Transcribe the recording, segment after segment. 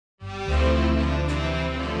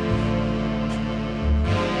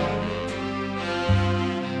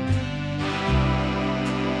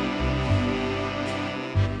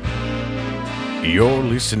You're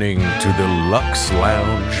listening to the Luxe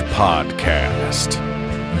Lounge podcast,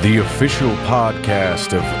 the official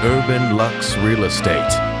podcast of Urban Luxe Real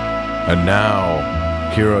Estate. And now,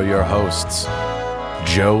 here are your hosts,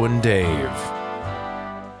 Joe and Dave.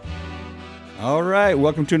 All right,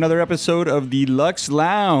 welcome to another episode of the Luxe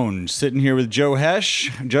Lounge. Sitting here with Joe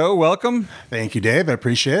Hesch. Joe, welcome. Thank you, Dave. I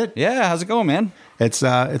appreciate it. Yeah, how's it going, man? It's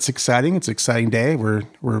exciting. It's an exciting day. We're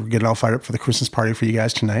getting all fired up for the Christmas party for you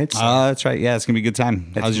guys tonight. So. That's right. Yeah, it's gonna be a good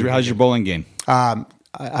time. How's your bowling game?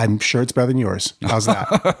 I'm sure it's better than yours. How's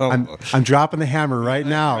that? I'm dropping the hammer right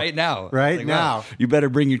now. Right now. Now. You better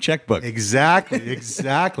bring your checkbook. Exactly.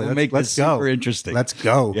 We'll make this super interesting. Let's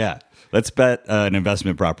go. Yeah. Let's bet an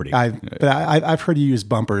investment property. I've heard you use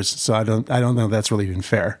bumpers, so I don't know if that's really even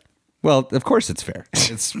fair. Well, of course it's fair.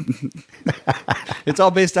 It's all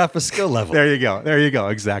based off of skill level. There you go.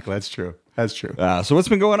 Exactly. That's true. So what's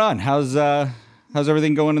been going on? How's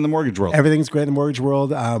everything going in the mortgage world? Everything's great in the mortgage world.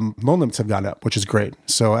 Loan limits have gone up, which is great.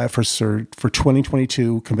 So for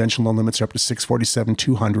 2022, conventional loan limits are up to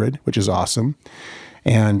 $647,200, which is awesome.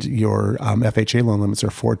 And your FHA loan limits are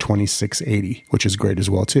 $426,80, which is great as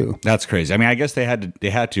well too. That's crazy. I mean, I guess they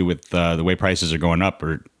had to with the way prices are going up,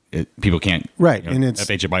 or people can't. Right, and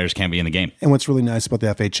FHA buyers can't be in the game. And what's really nice about the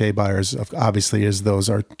FHA buyers, obviously, is those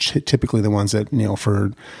are typically the ones that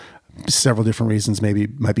for several different reasons,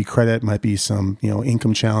 might be credit, might be some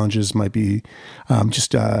income challenges, might be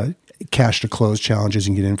just cash to close challenges.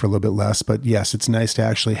 You can get in for a little bit less, but yes, it's nice to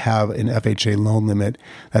actually have an FHA loan limit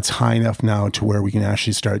that's high enough now to where we can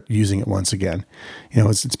actually start using it once again.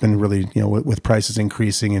 It's been really with prices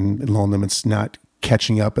increasing and loan limits not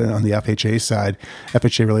catching up on the FHA side.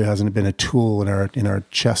 FHA really hasn't been a tool in our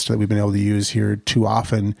chest that we've been able to use here too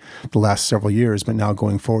often the last several years, but now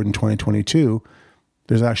going forward in 2022.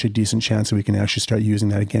 There's actually a decent chance that we can actually start using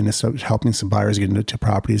that again to start helping some buyers get into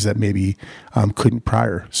properties that maybe couldn't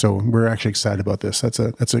prior. So we're actually excited about this. That's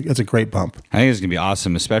a great bump. I think it's gonna be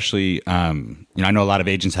awesome, especially I know a lot of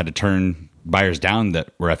agents had to turn buyers down that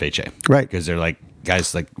were FHA, right? Because they're like,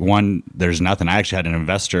 guys, there's nothing. I actually had an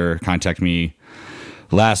investor contact me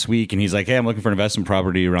last week, and he's like, "Hey, I'm looking for an investment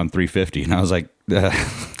property around $350," and I was like,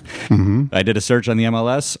 mm-hmm. I did a search on the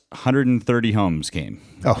MLS. 130 homes came,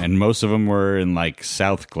 and most of them were in like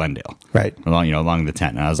South Glendale, right? Along the 10.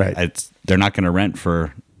 And I was like, they're not going to rent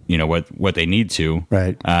for what they need to,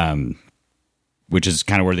 right? Which is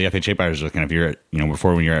kind of where the FHA buyers are looking. If you're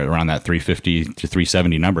before, when you're around that 350 to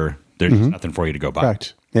 370 number, there's mm-hmm. nothing for you to go buy.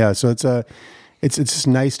 Correct. Yeah. So it's just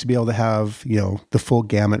nice to be able to have the full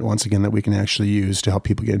gamut once again that we can actually use to help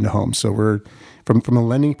people get into homes. So we're from a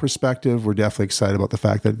lending perspective, we're definitely excited about the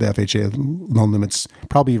fact that the FHA loan limits,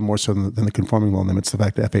 probably even more so than the conforming loan limits, the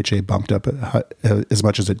fact that FHA bumped up as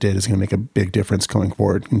much as it did is going to make a big difference going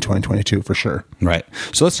forward in 2022 for sure. Right.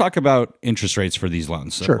 So let's talk about interest rates for these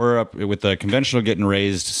loans. So sure. We're up with the conventional getting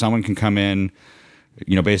raised. Someone can come in,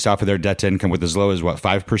 based off of their debt to income with as low as what,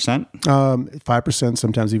 5%? 5%,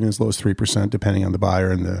 sometimes even as low as 3%, depending on the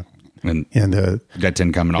buyer and the debt to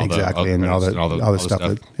income and all the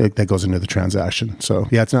stuff that goes into the transaction. So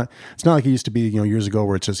yeah, it's not like it used to be years ago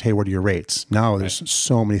where it says, hey, what are your rates? Now there's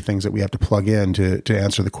so many things that we have to plug in to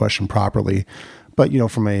answer the question properly. But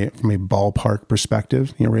from a ballpark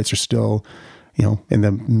perspective, rates are still in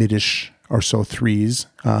the mid-ish or so threes,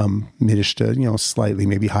 mid-ish to slightly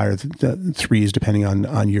maybe higher threes depending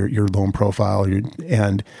on your loan profile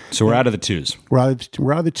so we're out of the twos. We're out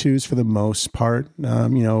of the twos for the most part.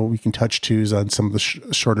 We can touch twos on some of the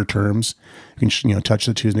shorter terms. We can touch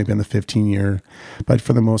the twos maybe on the 15-year, but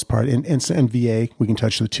for the most part, and VA we can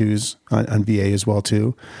touch the twos on VA as well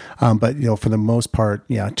too. But for the most part,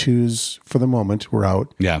 twos for the moment we're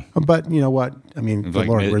out. Yeah. But you know what? I mean, like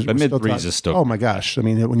we're mid threes is still. Oh my gosh! I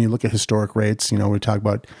mean, when you look at historic rates, we talk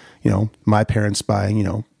about my parents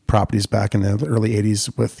buying properties back in the early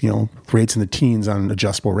 80s with rates in the teens on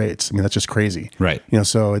adjustable rates. I mean, that's just crazy, right?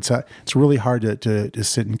 So it's really hard to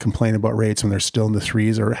sit and complain about rates when they're still in the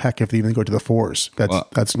threes, or heck, if they even go to the fours,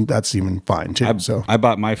 that's even fine too. I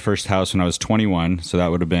bought my first house when I was 21, so that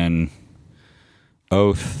would have been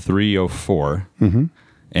 03, 04, mm-hmm.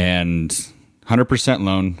 and 100%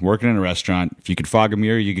 loan, working in a restaurant. If you could fog a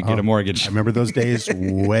mirror, you could get a mortgage. I remember those days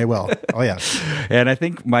way well. Oh yeah. And I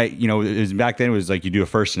think back then it was like you do a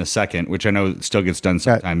first and a second, which I know still gets done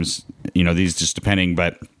sometimes. These just depending,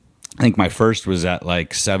 but I think my first was at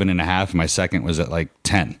like 7.5. My second was at like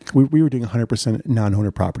 10. We were doing 100%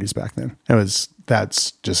 non-owner properties back then.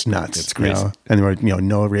 That's just nuts. It's crazy. Anyway,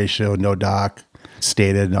 no ratio, no doc.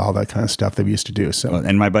 Stated and all that kind of stuff that we used to do. So,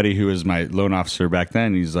 and my buddy who was my loan officer back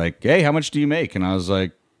then, he's like, "Hey, how much do you make?" And I was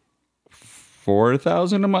like,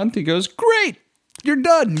 $4,000 a month. He goes, "Great, you're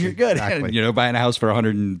done. You're good. Exactly. And, buying a house for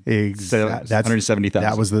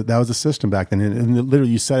 $170,000. That was the system back then. And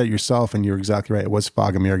literally, you said it yourself, and you're exactly right. It was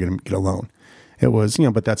fog and mirror, get a loan. It was,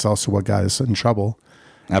 but that's also what got us in trouble.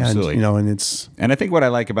 Absolutely. And I think what I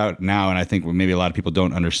like about now, and I think what maybe a lot of people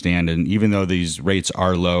don't understand, and even though these rates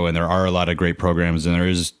are low and there are a lot of great programs and there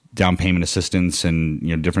is down payment assistance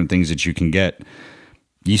and different things that you can get,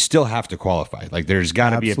 you still have to qualify. Like there's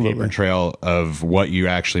got to be a paper trail of what you're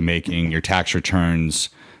actually making, your tax returns,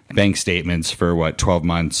 bank statements for 12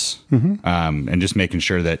 months, and just making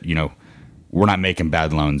sure that we're not making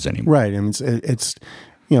bad loans anymore. Right, and it's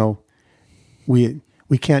we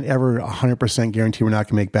can't ever 100% guarantee we're not going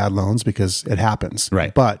to make bad loans because it happens.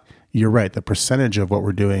 Right. But you're right. The percentage of what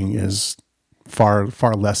we're doing is far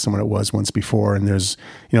less than what it was once before. And there's,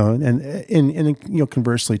 and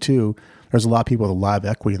conversely too, there's a lot of people with a lot of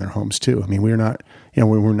equity in their homes too. I mean, we're not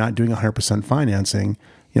doing 100% financing.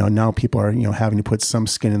 Now people are, having to put some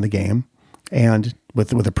skin in the game, and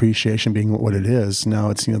with appreciation being what it is now,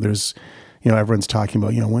 it's, there's, everyone's talking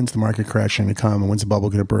about, when's the market correction going to come and when's the bubble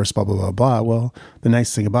going to burst, blah, blah, blah, blah. Well, the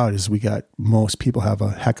nice thing about it is most people have a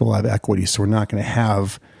heck of a lot of equity. So we're not going to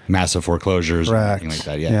have massive foreclosures or anything like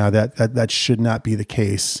that. Yeah. That should not be the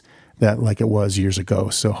case like it was years ago.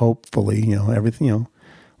 So hopefully, everything,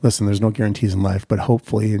 listen, there's no guarantees in life, but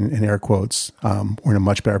hopefully in air quotes, we're in a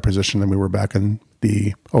much better position than we were back in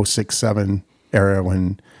the 06-07 era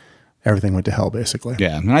when everything went to hell, basically.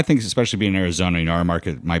 Yeah, and I think especially being in Arizona, our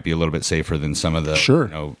market might be a little bit safer than some of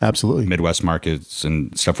the absolutely Midwest markets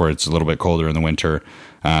and stuff where it's a little bit colder in the winter.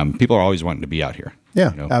 People are always wanting to be out here.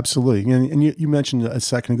 Yeah, absolutely. And you mentioned a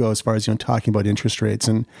second ago as far as talking about interest rates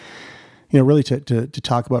and really to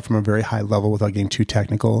talk about from a very high level without getting too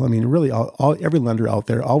technical. I mean, really, every lender out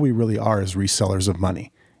there, all we really are is resellers of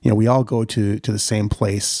money. We all go to the same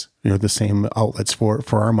place, the same outlets for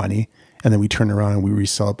our money. And then we turn around and we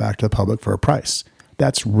resell it back to the public for a price.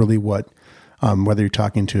 That's really what, whether you're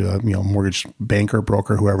talking to a mortgage banker,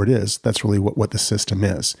 broker, whoever it is, that's really what the system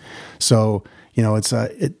is. So it's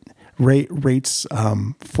rates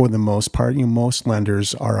for the most part. Most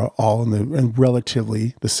lenders are all in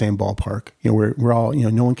relatively the same ballpark. We're all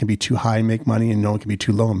no one can be too high and make money, and no one can be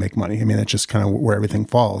too low and make money. I mean, that's just kind of where everything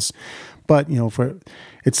falls. But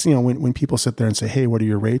when people sit there and say, "Hey, what are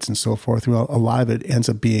your rates?" and so forth, a lot of it ends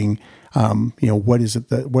up being, what is it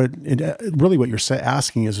really what you're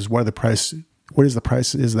asking is what are the price? What is the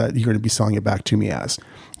price is that you're going to be selling it back to me as,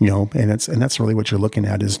 and that's really what you're looking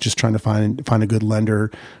at is just trying to find a good lender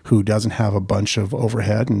who doesn't have a bunch of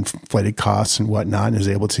overhead and inflated costs and whatnot, and is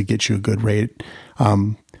able to get you a good rate,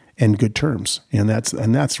 and good terms. And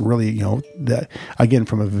that's really, that again,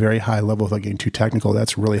 from a very high level without getting too technical,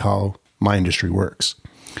 that's really how my industry works.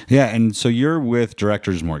 Yeah. And so you're with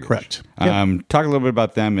Directors Mortgage. Correct. Talk a little bit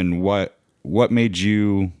about them and what made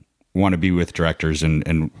you want to be with Directors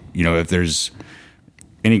and if there's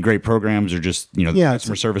any great programs or just, the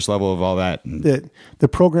customer service level of all that. The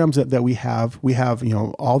programs that we have,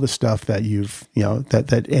 all the stuff that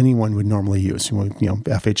that anyone would normally use,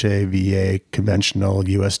 FHA, VA, conventional,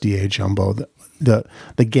 USDA, jumbo,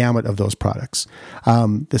 the gamut of those products.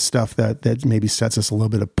 The stuff that maybe sets us a little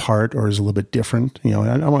bit apart or is a little bit different, I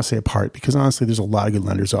don't want to say apart because honestly, there's a lot of good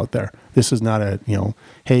lenders out there. This is not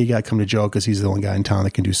hey, you got to come to Joe because he's the only guy in town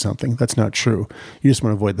that can do something. That's not true. You just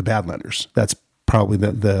want to avoid the bad lenders. That's probably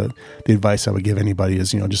the advice I would give anybody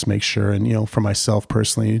is, just make sure. And, for myself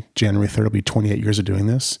personally, January 3rd will be 28 years of doing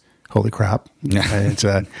this. Holy crap. And it's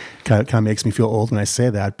kind of makes me feel old when I say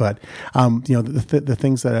that. But, the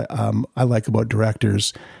things that I like about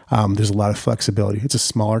Directors, there's a lot of flexibility. It's a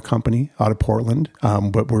smaller company out of Portland,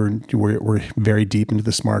 but we're very deep into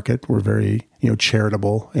this market. We're very,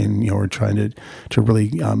 charitable, and, we're trying to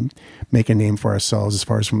really make a name for ourselves as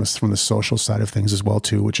far as from the social side of things as well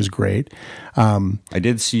too, which is great. I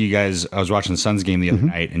did see you guys. I was watching the Suns game the other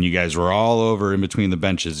night, and you guys were all over in between the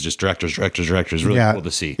benches, just directors. Really cool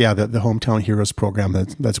to see. Yeah, the Hometown Heroes program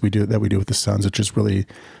that we do with the Suns, which is really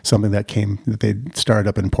something that they started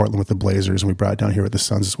up in Portland with the Blazers, and we brought it down here with the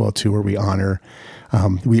Suns as well too, where we honor.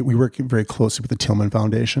 We work very closely with the Tillman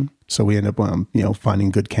Foundation. So we end up,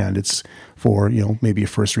 finding good candidates for, maybe a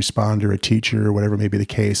first responder, a teacher, or whatever may be the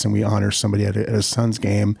case. And we honor somebody at a Suns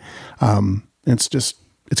game.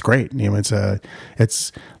 It's great.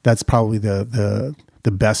 That's probably the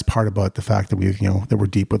best part about the fact that that we're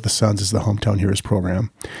deep with the Suns is the Hometown Heroes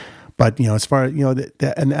program. But, as far as,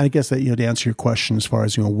 and I guess that, to answer your question, as far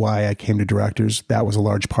as, why I came to Directors, that was a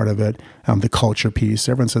large part of it. The culture piece,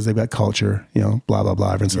 everyone says they've got culture, blah, blah,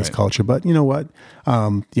 blah. Everyone says culture, but you know what?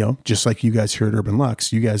 Just like you guys here at Urban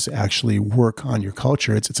Luxe, you guys actually work on your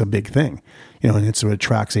culture. It's a big thing. and it sort of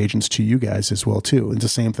attracts agents to you guys as well too. It's the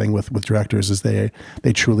same thing with directors, is they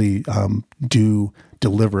truly do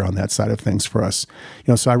deliver on that side of things for us.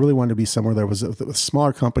 So I really wanted to be somewhere that was a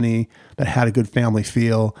smaller company that had a good family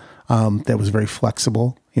feel, that was very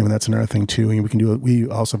flexible. That's another thing too. We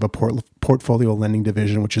also have a portfolio lending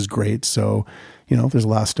division, which is great. So, there's a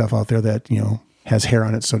lot of stuff out there that, has hair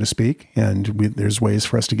on it, so to speak. And there's ways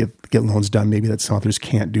for us to get loans done, maybe that some others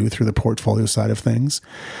can't do through the portfolio side of things.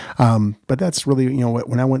 But that's really,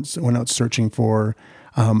 when I went out searching for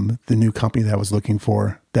the new company that I was looking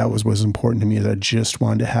for, that was important to me, that I just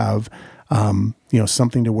wanted to have,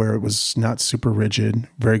 something to where it was not super rigid,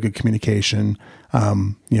 very good communication,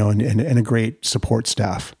 and a great support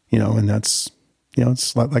staff, and that's,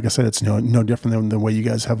 it's like I said, it's no different than the way you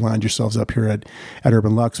guys have lined yourselves up here at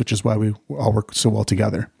Urban Luxe, which is why we all work so well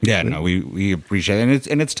together. Yeah, no, we appreciate it.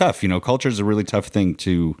 And it's tough. Culture is a really tough thing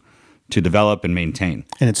to develop and maintain.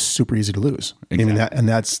 And it's super easy to lose.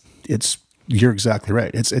 Exactly. You're exactly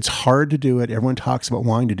right. It's hard to do it. Everyone talks about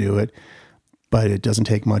wanting to do it, but it doesn't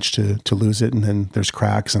take much to lose it. And then there's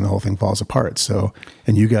cracks and the whole thing falls apart. So,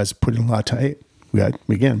 and you guys put in a lot of time. Hey, we got,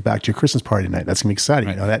 again, back to your Christmas party tonight. That's gonna be exciting.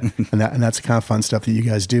 Right. And that's the kind of fun stuff that you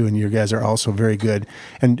guys do. And you guys are also very good,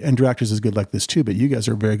 and directors is good like this too, but you guys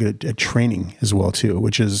are very good at training as well too,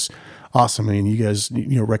 which is awesome. I mean, you guys,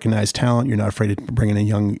 recognize talent. You're not afraid to bring in a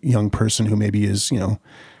young person who maybe is,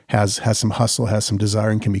 has some hustle, has some desire,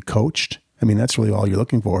 and can be coached. I mean, that's really all you're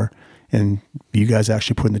looking for. And you guys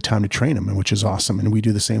actually put in the time to train them, which is awesome. And we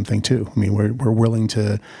do the same thing too. I mean, we're willing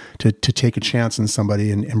to take a chance on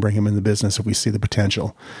somebody and bring them in the business if we see the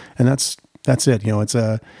potential. And that's it. It's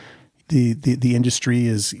the industry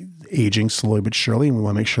is aging slowly but surely, and we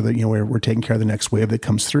want to make sure that we're taking care of the next wave that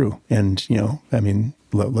comes through. And I mean,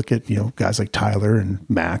 look at guys like Tyler and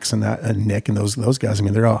Max and Nick and those guys. I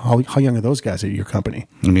mean, they're all, how young are those guys at your company?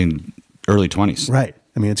 I mean, early 20s. Right.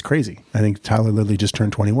 I mean, it's crazy. I think Tyler literally just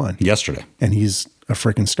turned 21 yesterday, and he's a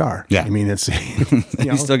freaking star. Yeah. I mean, it's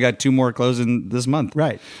he's still got 2 more closing this month.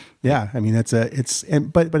 Right. Yeah. I mean,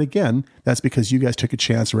 but again, that's because you guys took a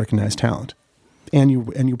chance to recognize talent, and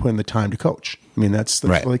you put in the time to coach. I mean, that's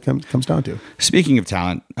right. What it comes down to. Speaking of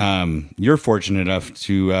talent, you're fortunate enough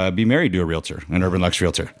to be married to a realtor, an Urban Luxe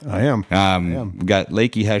realtor. I am. We've got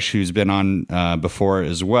Luxe Hesch, who's been on before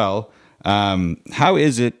as well. How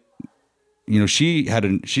is it? She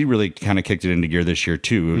really kind of kicked it into gear this year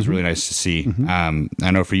too. It was really nice to see. Mm-hmm.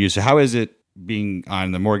 I know for you. So how is it being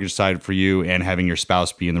on the mortgage side for you and having your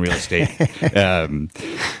spouse be in the real estate?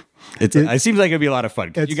 It seems like it'd be a lot of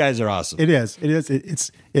fun. You guys are awesome. It is.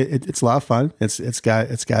 It's a lot of fun. It's got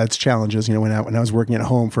its challenges. When I was working at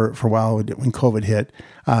home for a while when COVID hit,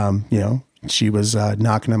 she was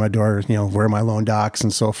knocking on my door, where are my loan docs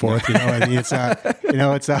and so forth. I mean, it's I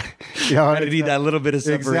need that little bit of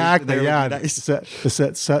separation. Exactly. Yeah. Nice.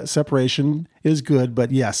 The separation is good,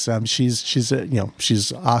 but yes,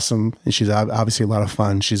 she's awesome, and she's obviously a lot of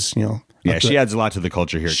fun. She's yeah, she adds a lot to the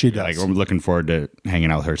culture here. She does. We're looking forward to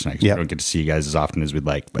hanging out with her tonight. Yep. We don't get to see you guys as often as we'd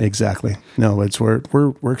like. But. Exactly. No,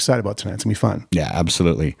 we're excited about tonight. It's gonna be fun. Yeah,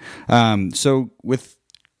 absolutely. So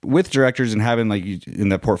with directors and having in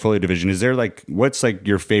the portfolio division, is there what's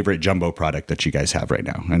your favorite jumbo product that you guys have right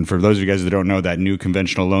now? And for those of you guys that don't know, that new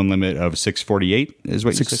conventional loan limit of 648 is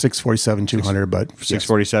what you said? 647-200, but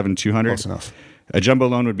 647-200. Close enough. A jumbo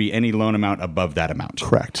loan would be any loan amount above that amount.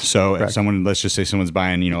 Correct. So if let's just say someone's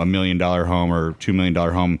buying, $1 million home or $2 million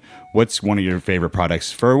home, what's one of your favorite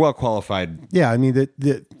products for a well-qualified? Yeah. I mean,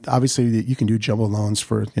 obviously you can do jumbo loans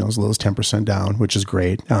for, as little as 10% down, which is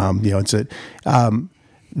great.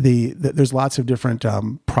 There's lots of different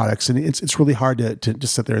products, and it's really hard to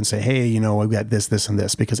just sit there and say, hey, we've got this, and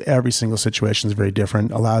this, because every single situation is very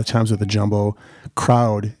different. A lot of times with the jumbo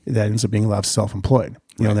crowd, that ends up being a lot of self-employed,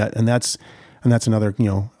 that's another,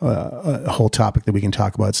 a whole topic that we can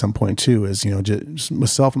talk about at some point too, is, just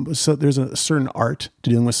with so there's a certain art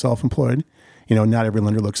to dealing with self-employed. Not every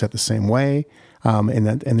lender looks at the same way. And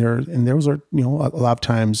those are, a lot of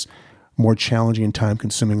times more challenging and time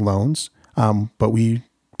consuming loans. But we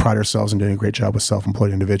pride ourselves in doing a great job with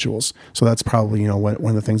self-employed individuals. So that's probably, one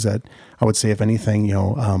of the things that I would say, if anything,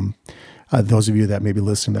 those of you that may be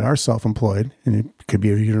listening that are self-employed, and it could be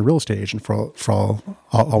even a real estate agent for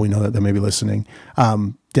all we know that may be listening,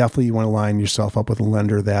 definitely you want to line yourself up with a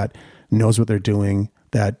lender that knows what they're doing,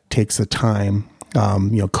 that takes the time.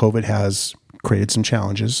 COVID has created some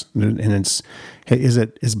challenges, and is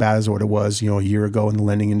it as bad as what it was, a year ago in the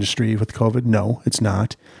lending industry with COVID? No, it's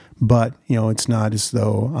not. But, it's not as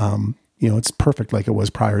though, it's perfect like it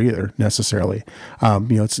was prior either necessarily.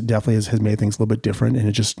 It's definitely has made things a little bit different, and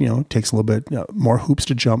it just, takes a little bit more hoops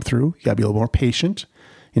to jump through. You gotta be a little more patient.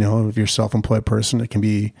 if you're a self-employed person, it can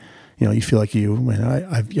be, you feel like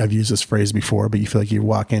I've used this phrase before, but you feel like you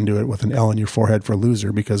walk into it with an L on your forehead for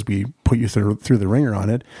loser because we put you through the ringer on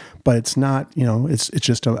it. But it's not, it's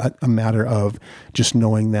just a matter of just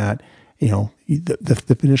knowing that,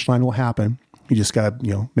 the finish line will happen. You just got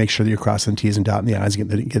to, make sure that you're crossing the T's and dotting the I's,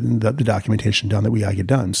 getting the documentation done that we got to get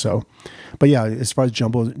done. So, but yeah, as far as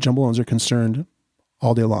jumbo loans are concerned,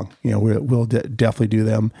 all day long, we'll definitely do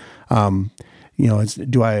them.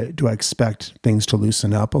 Do I expect things to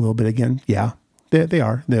loosen up a little bit again? Yeah, they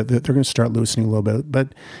are. They're going to start loosening a little bit.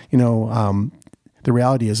 But, the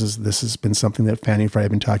reality is this has been something that Fannie and Freddie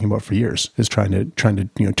have been talking about for years, is trying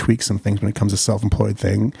to tweak some things when it comes to self-employed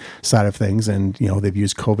side of things. And, they've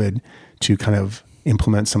used COVID to kind of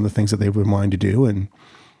implement some of the things that they've been wanting to do. And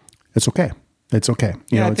it's okay. It's okay.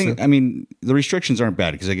 I the restrictions aren't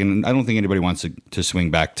bad because, again, I don't think anybody wants to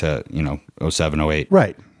swing back to, 07, 08.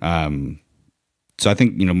 Right. So I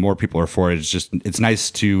think, more people are for it. It's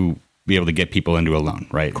nice to be able to get people into a loan,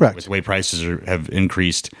 right? Correct. With the way prices have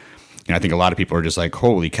increased. I think a lot of people are just like,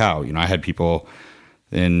 holy cow. I had people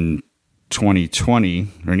in 2020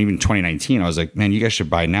 or even 2019. I was like, man, you guys should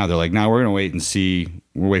buy now. They're like, no, we're going to wait and see.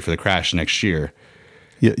 We'll wait for the crash next year.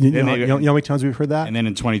 Yeah, you know how many times we've heard that? And then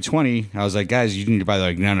in 2020, I was like, guys, you need to buy. They're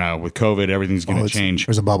like, no, with COVID, everything's going to change.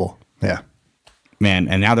 There's a bubble. Yeah. Man,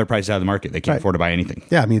 and now they're priced out of the market. They can't afford to buy anything.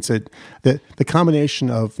 Yeah, it's the combination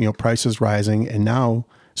of prices rising and now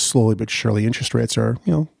slowly but surely interest rates are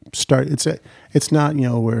it's not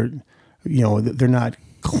where they're not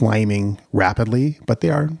climbing rapidly, but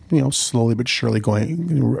they are slowly but surely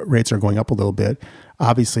rates are going up a little bit.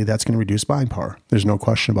 Obviously, that's going to reduce buying power. There's no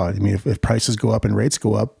question about it. If prices go up and rates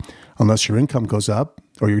go up, unless your income goes up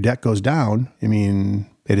or your debt goes down,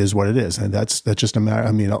 it is what it is. And that's just a matter.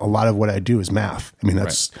 A lot of what I do is math.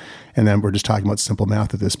 That's, right. And then we're just talking about simple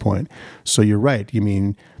math at this point. So you're right.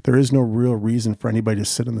 There is no real reason for anybody to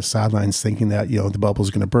sit on the sidelines thinking that, the bubble is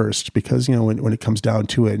going to burst because, when it comes down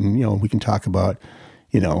to it and, we can talk about,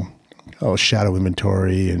 shadow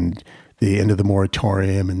inventory and the end of the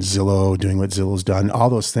moratorium and Zillow doing what Zillow's done,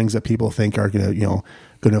 all those things that people think are going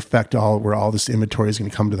to affect where all this inventory is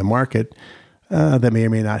going to come to the market. That may or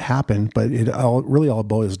may not happen, but it all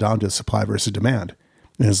boils down to supply versus demand.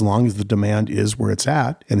 And as long as the demand is where it's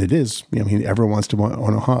at, and it is, everyone wants to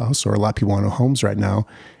own a house, or a lot of people want to own homes right now,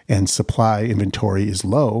 and supply inventory is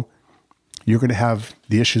low, you're going to have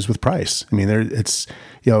the issues with price.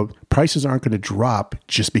 Prices aren't going to drop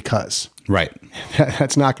just because. Right.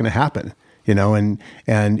 That's not going to happen.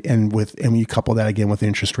 And when you couple that again with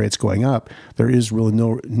interest rates going up, there is really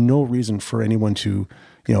no reason for anyone to,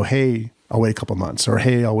 hey, I'll wait a couple months, or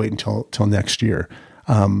hey, I'll wait until next year.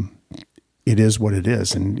 It is what it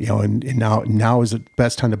is, and now is the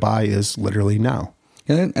best time to buy is literally now.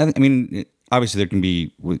 And obviously there can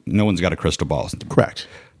be no one's got a crystal ball. Correct.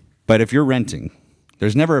 But if you're renting,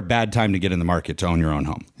 there's never a bad time to get in the market to own your own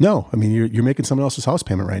home. No, you're making someone else's house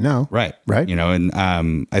payment right now. Right.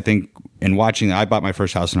 And I think in watching, I bought my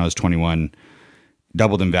first house when I was 21.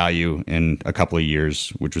 Doubled in value in a couple of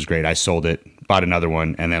years, which was great. I sold it, bought another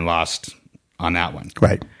one, and then lost on that one.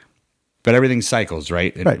 Right. But everything cycles,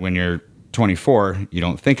 right? Right. When you're 24, you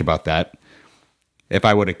don't think about that. If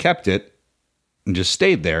I would have kept it and just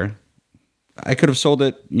stayed there, I could have sold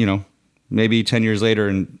it, maybe 10 years later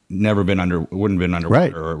and wouldn't have been underwater,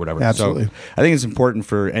 right, or whatever. Absolutely. So I think it's important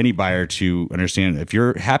for any buyer to understand if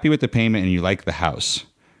you're happy with the payment and you like the house,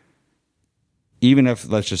 even if,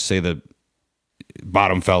 let's just say, the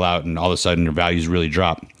bottom fell out and all of a sudden your values really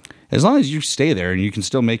drop, as long as you stay there and you can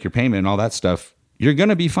still make your payment and all that stuff, you're going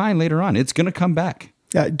to be fine later on. It's going to come back.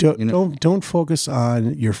 Yeah. Don't focus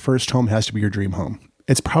on your first home has to be your dream home.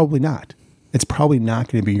 It's probably not. It's probably not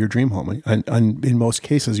going to be your dream home. And in most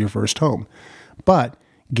cases, your first home, but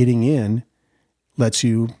getting in lets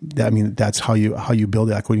you, that's how you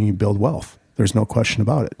build equity and you build wealth. There's no question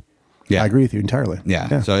about it. Yeah, I agree with you entirely.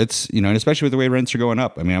 Yeah. So it's, and especially with the way rents are going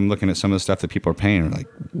up. I'm looking at some of the stuff that people are paying and like,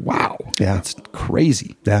 wow. Yeah. It's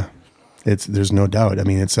crazy. Yeah. There's no doubt.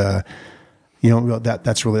 It's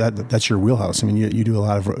that's really, that's your wheelhouse. You do a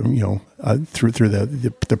lot of, through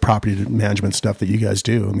the property management stuff that you guys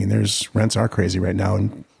do. There's rents are crazy right now,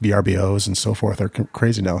 and VRBOs and so forth are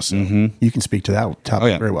crazy now. So you can speak to that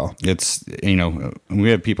topic very well. It's, we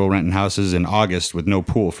have people renting houses in August with no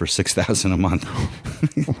pool for $6,000 a month.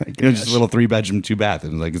 Oh my gosh. Just a little 3-bedroom, 2-bath.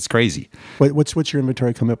 It's crazy. What's your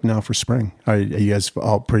inventory coming up now for spring? Are you guys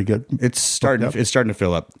all pretty good? It's starting to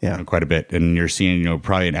fill up quite a bit. And you're seeing,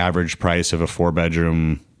 probably an average price of a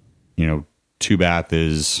 4-bedroom, 2-bath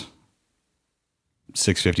is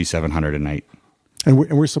 $650, $700 a night. And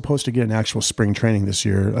we're supposed to get an actual spring training this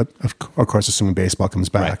year, of course, assuming baseball comes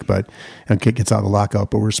back, Right. and gets out of the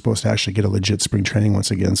lockout. But we're supposed to actually get a legit spring training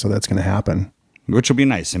once again, so that's going to happen. Which will be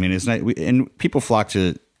nice. I mean, it's nice, and people flock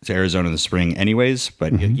to Arizona in the spring, anyways.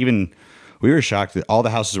 But even we were shocked that all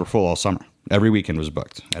the houses were full all summer. Every weekend was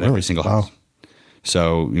booked at every single house.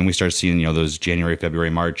 So when we start seeing those January,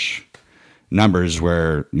 February, March numbers,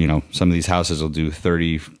 where some of these houses will do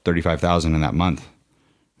 30, 35,000 in that month.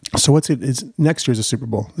 So it's next year's a Super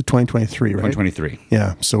Bowl, the 2023, right? 2023.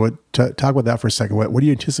 Yeah. So talk about that for a second. What are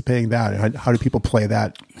you anticipating that? How do people play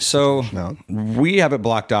that? So out? we have it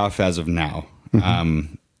blocked off as of now.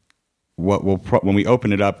 When we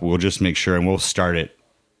open it up, we'll just make sure, and we'll start it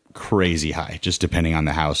crazy high, just depending on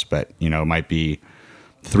the house. But it might be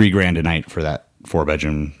 $3,000 a night for that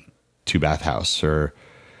 4-bedroom, 2-bath house,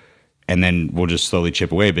 and then we'll just slowly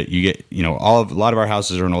chip away. But you get, a lot of our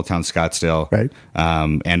houses are in Old Town Scottsdale, right?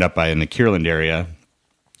 And up in the Kierland area.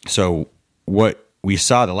 So what we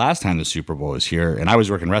saw the last time the Super Bowl was here, and I was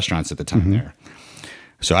working restaurants at the time there.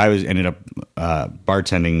 So I ended up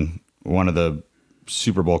bartending one of the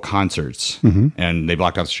Super Bowl concerts, and they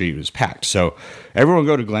blocked off the street. It was packed. So everyone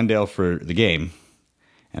will go to Glendale for the game,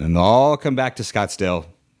 and then they'll all come back to Scottsdale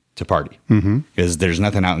to party because there's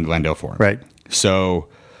nothing out in Glendale for them. Right. So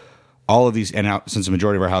all of these, since the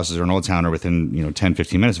majority of our houses are in Old Town or within 10,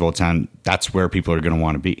 15 minutes of Old Town, that's where people are going to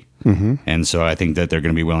want to be. And so I think that they're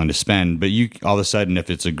going to be willing to spend. But all of a sudden, if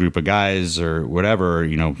it's a group of guys or whatever,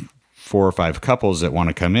 4 or 5 couples that want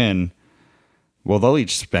to come in, well, they'll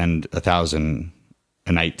each spend $1,000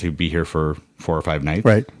 a night to be here for 4 or 5 nights,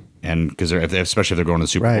 right? And because especially if they're going to the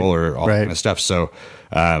Super Bowl or all that kind of stuff. So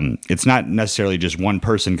it's not necessarily just one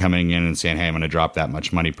person coming in and saying, "Hey, I'm going to drop that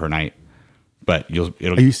much money per night." But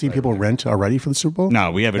Are you seeing people rent already for the Super Bowl?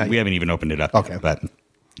 No, we haven't even opened it up. Okay, yet, but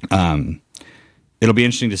it'll be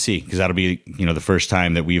interesting to see, because that'll be the first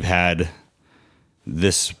time that we've had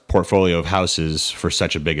this portfolio of houses for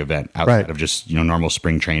such a big event outside of just normal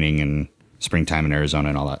spring training and springtime in Arizona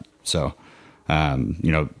and all that. So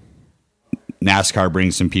NASCAR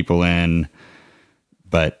brings some people in,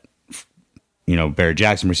 but Barrett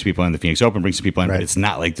Jackson brings some people in. The Phoenix Open brings some people in, but it's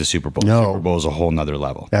not like the Super Bowl. No. The Super Bowl is a whole nother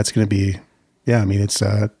level. That's going to be, I mean, it's,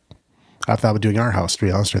 I thought about doing our house, to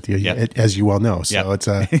be honest with you, as you well know. So it's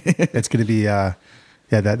going to be,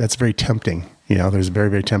 that's very tempting. There's very,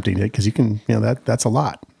 very tempting because you can, that's a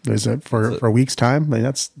lot. There's for a week's time. I mean,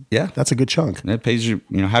 that's a good chunk. And it pays you,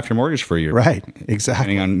 half your mortgage for a year. Right.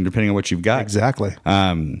 Exactly. Depending on what you've got. Exactly.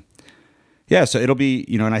 So it'll be,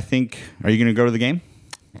 and I think, are you going to go to the game?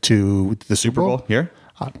 To the Super Bowl here?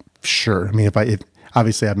 Sure. I mean, if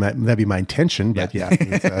obviously that'd be my intention, but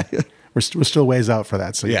we're still ways out for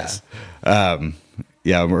that. So yes.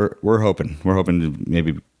 We're hoping to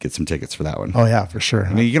maybe get some tickets for that one. Oh yeah, for sure.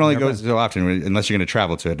 I mean, you can only go so often unless you're going to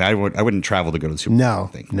travel to it. I wouldn't travel to go to the Super Bowl.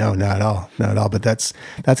 No, not at all. But that's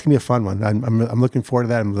going to be a fun one. I'm looking forward to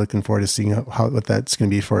that. I'm looking forward to seeing what that's going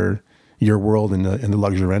to be for your world and the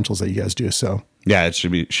luxury rentals that you guys do. So yeah, it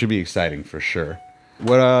should be exciting for sure.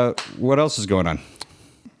 What else is going on?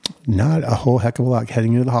 Not a whole heck of a lot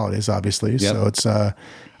heading into the holidays, obviously. Yep. So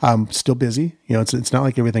it's still busy. It's not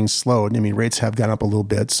like everything's slowed. I mean, rates have gone up a little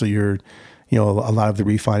bit. So a lot of the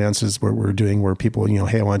refinances we're doing where people,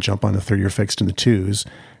 hey, I want to jump on a 30-year fixed in the 2s.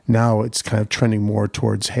 Now it's kind of trending more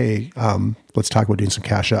towards, hey, let's talk about doing some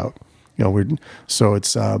cash out. Rates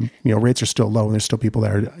are still low and there's still people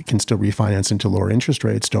that can still refinance into lower interest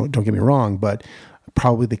rates. Don't get me wrong, but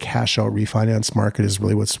probably the cash out refinance market is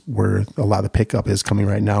really where a lot of the pickup is coming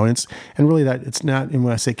right now. And really that it's not, and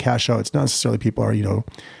when I say cash out, it's not necessarily people are,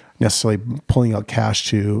 necessarily pulling out cash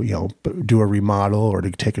to, do a remodel or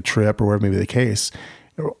to take a trip or whatever may be the case.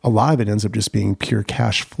 A lot of it ends up just being pure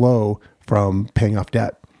cash flow from paying off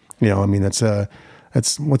debt.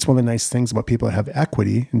 That's what's one of the nice things about people that have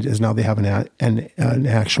equity is now they have an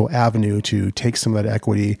actual avenue to take some of that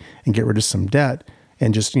equity and get rid of some debt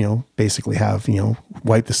and just, basically have,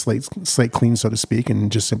 wipe the slate clean, so to speak,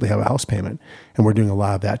 and just simply have a house payment. And we're doing a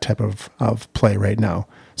lot of that type of play right now.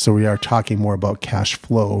 So we are talking more about cash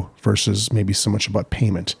flow versus maybe so much about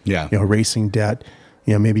payment. Yeah. Erasing debt,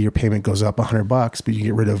 maybe your payment goes up $100, but you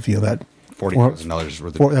get rid of, that $40,000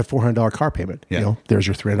 worth of that $400 car payment. Yeah. There's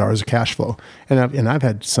your $300 of cash flow. And I've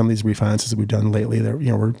had some of these refinances that we've done lately that,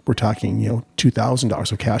 we're talking,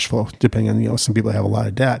 $2,000 of cash flow, depending on, some people have a lot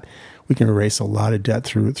of debt. We can erase a lot of debt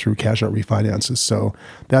through cash out refinances. So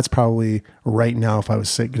that's probably right now, if I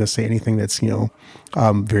was going to say anything that's,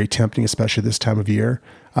 very tempting, especially this time of year,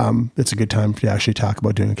 it's a good time to actually talk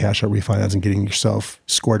about doing a cash out refinance and getting yourself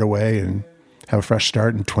squared away and have a fresh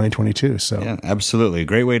start in 2022. So yeah, absolutely.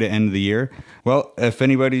 Great way to end the year. Well, if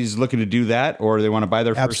anybody's looking to do that or they want to buy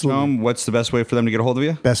their first home, what's the best way for them to get a hold of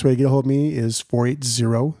you? Best way to get a hold of me is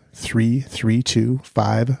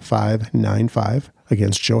 480-332-5595. Again,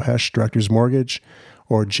 it's Joe Hesch, Directors Mortgage,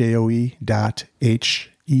 or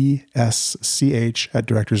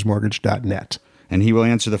joe.hesch@directorsmortgage.net. And he will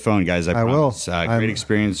answer the phone, guys. I promise. Will. Great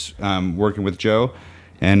experience working with Joe.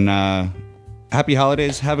 And happy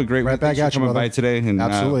holidays. Have a great week. Thanks for coming by today. And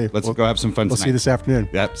absolutely. Let's go have some fun tonight. We'll see you this afternoon.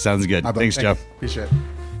 Yep, sounds good. Thanks, Joe. Appreciate it.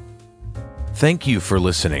 Thank you for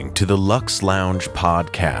listening to the Luxe Lounge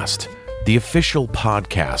podcast, the official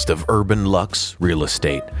podcast of Urban Luxe Real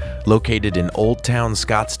Estate, located in Old Town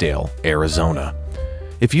Scottsdale, Arizona.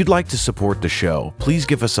 If you'd like to support the show, please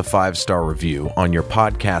give us a 5-star review on your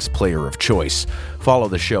podcast player of choice, follow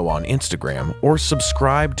the show on Instagram, or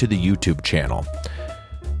subscribe to the YouTube channel.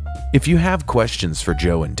 If you have questions for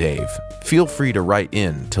Joe and Dave, feel free to write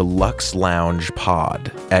in to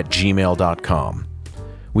luxloungepod@gmail.com.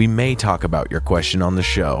 We may talk about your question on the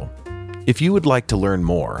show. If you would like to learn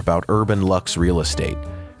more about Urban Luxe Real Estate,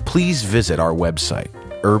 please visit our website,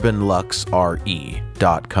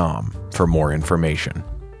 urbanluxre.com, for more information.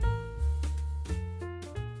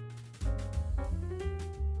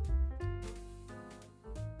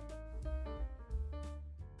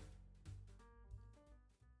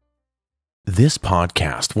 This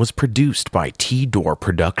podcast was produced by T-Door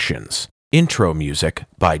Productions. Intro music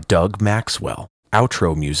by Doug Maxwell.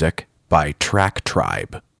 Outro music by Track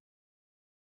Tribe.